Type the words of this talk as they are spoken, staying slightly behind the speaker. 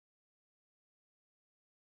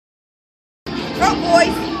Oh,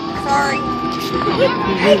 boys. Sorry.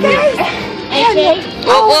 Hey, guys.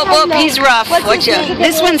 Whoop, whoop, whoop. He's rough. Watch out.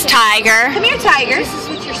 This one's Tiger. Come here, Tiger. This is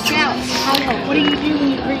with your snout. What do you do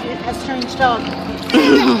when you greet a strange dog?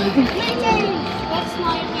 That's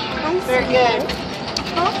my Very good.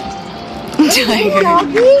 Tiger.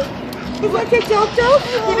 Doggy? You want your dog?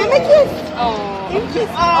 Give him a kiss. Oh. Give him a kiss.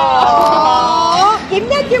 Aww. Give him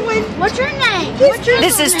that good one. What's your name?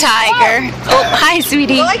 This is Tiger. Oh, hi,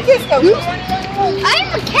 sweetie. I like this though. I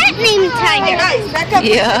have a cat named Tiger. Nice. Back up.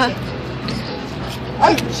 Yeah.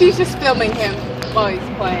 Oh, she's just filming him while he's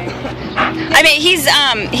playing. I mean, he's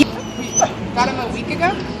Got him a week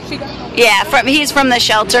ago? She got him. yeah, he's from the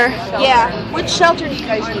shelter. Yeah. Which shelter do you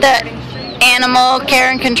guys use? The Animal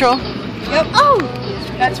Care Control. Yep. Oh,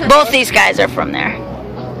 That's her. Both these guys are from there.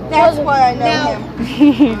 That's why I know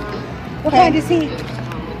him. What kind is he?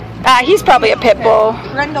 He's probably a pit bull.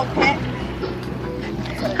 Brindle pit.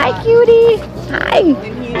 Hi, cutie. Hi.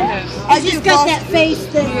 I just got that face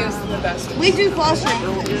thing. He is the best. We do fostering.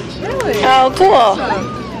 Really? Oh, cool.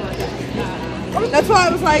 That's why I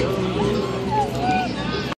was like,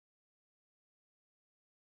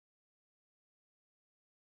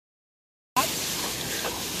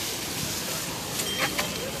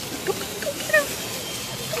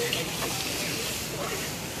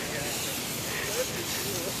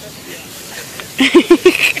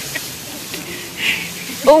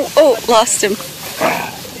 Oh, lost him.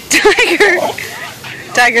 Tiger.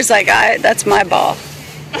 Tiger's like, that's my ball.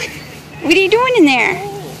 What are you doing in there?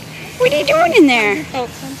 What are you doing in there? Oh,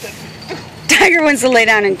 something. Tiger wants to lay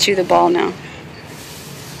down and chew the ball now.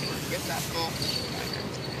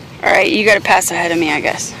 Alright, you gotta pass ahead of me, I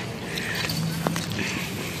guess.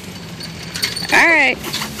 Alright,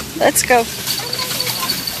 let's go.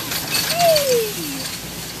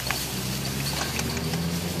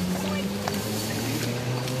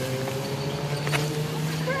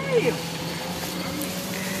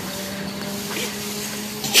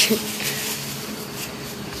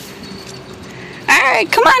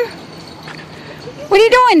 Alright, come on. What are you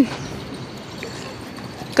doing?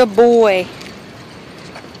 Good boy.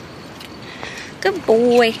 Good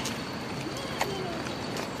boy.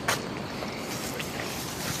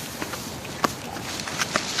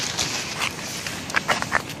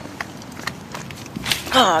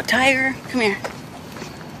 Oh, Tiger, come here.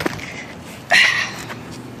 I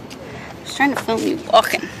was trying to film you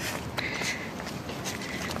walking.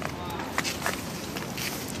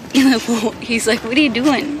 He's like, what are you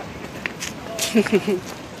doing? Come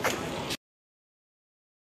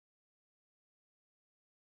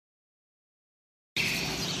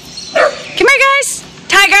here, guys.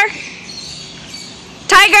 Tiger.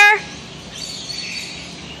 Tiger.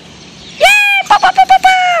 Yay! Pop, pop, pop, pop,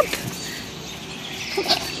 pop.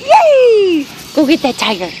 Yay! Go get that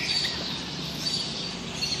tiger.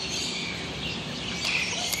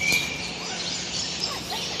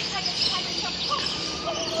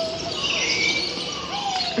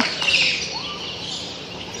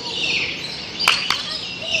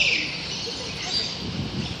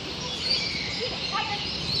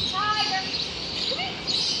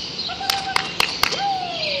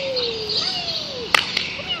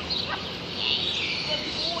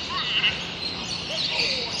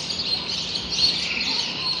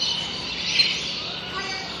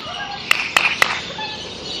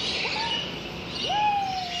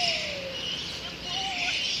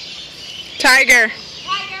 Tiger.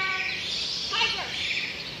 Tiger! Tiger!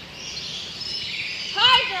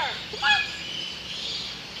 Tiger! Come on!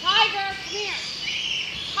 Tiger, come here!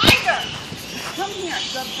 Tiger! Come here,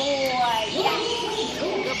 good boy! Yes!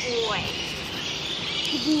 Good boy!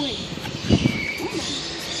 Good boy!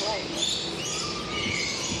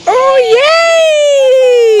 Oh,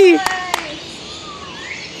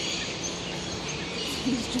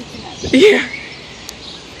 yay! Yeah.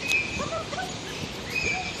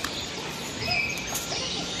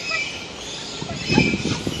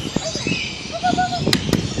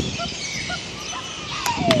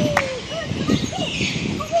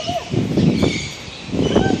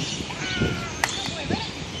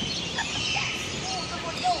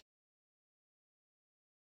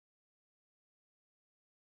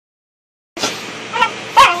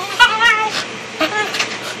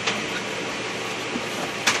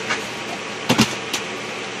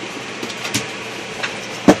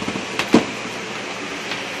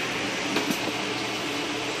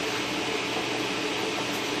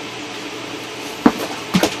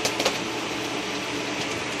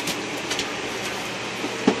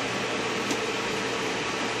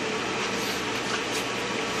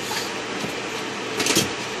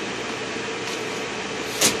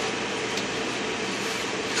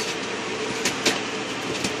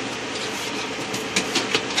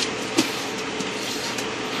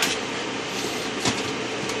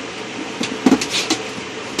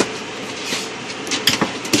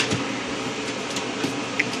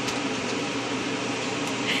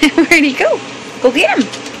 Where'd he go? Go get him.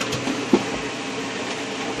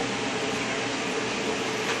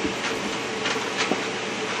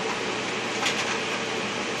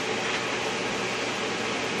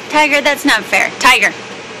 Tiger, that's not fair. Tiger.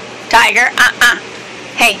 Tiger,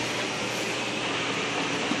 Hey.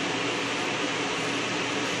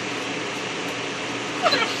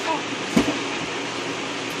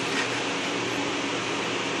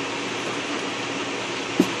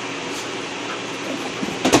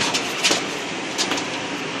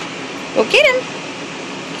 Go get him.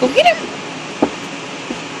 Go get him.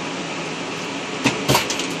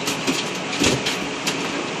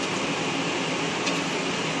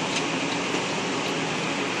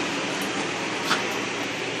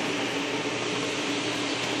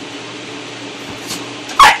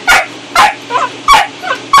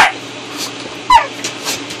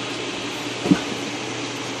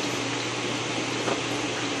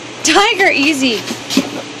 Tiger, easy.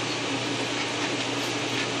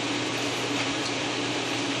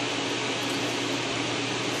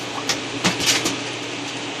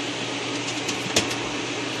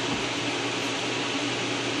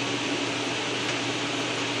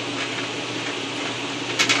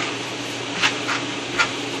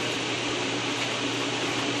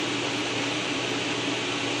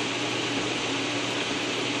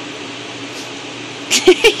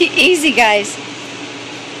 Easy, guys.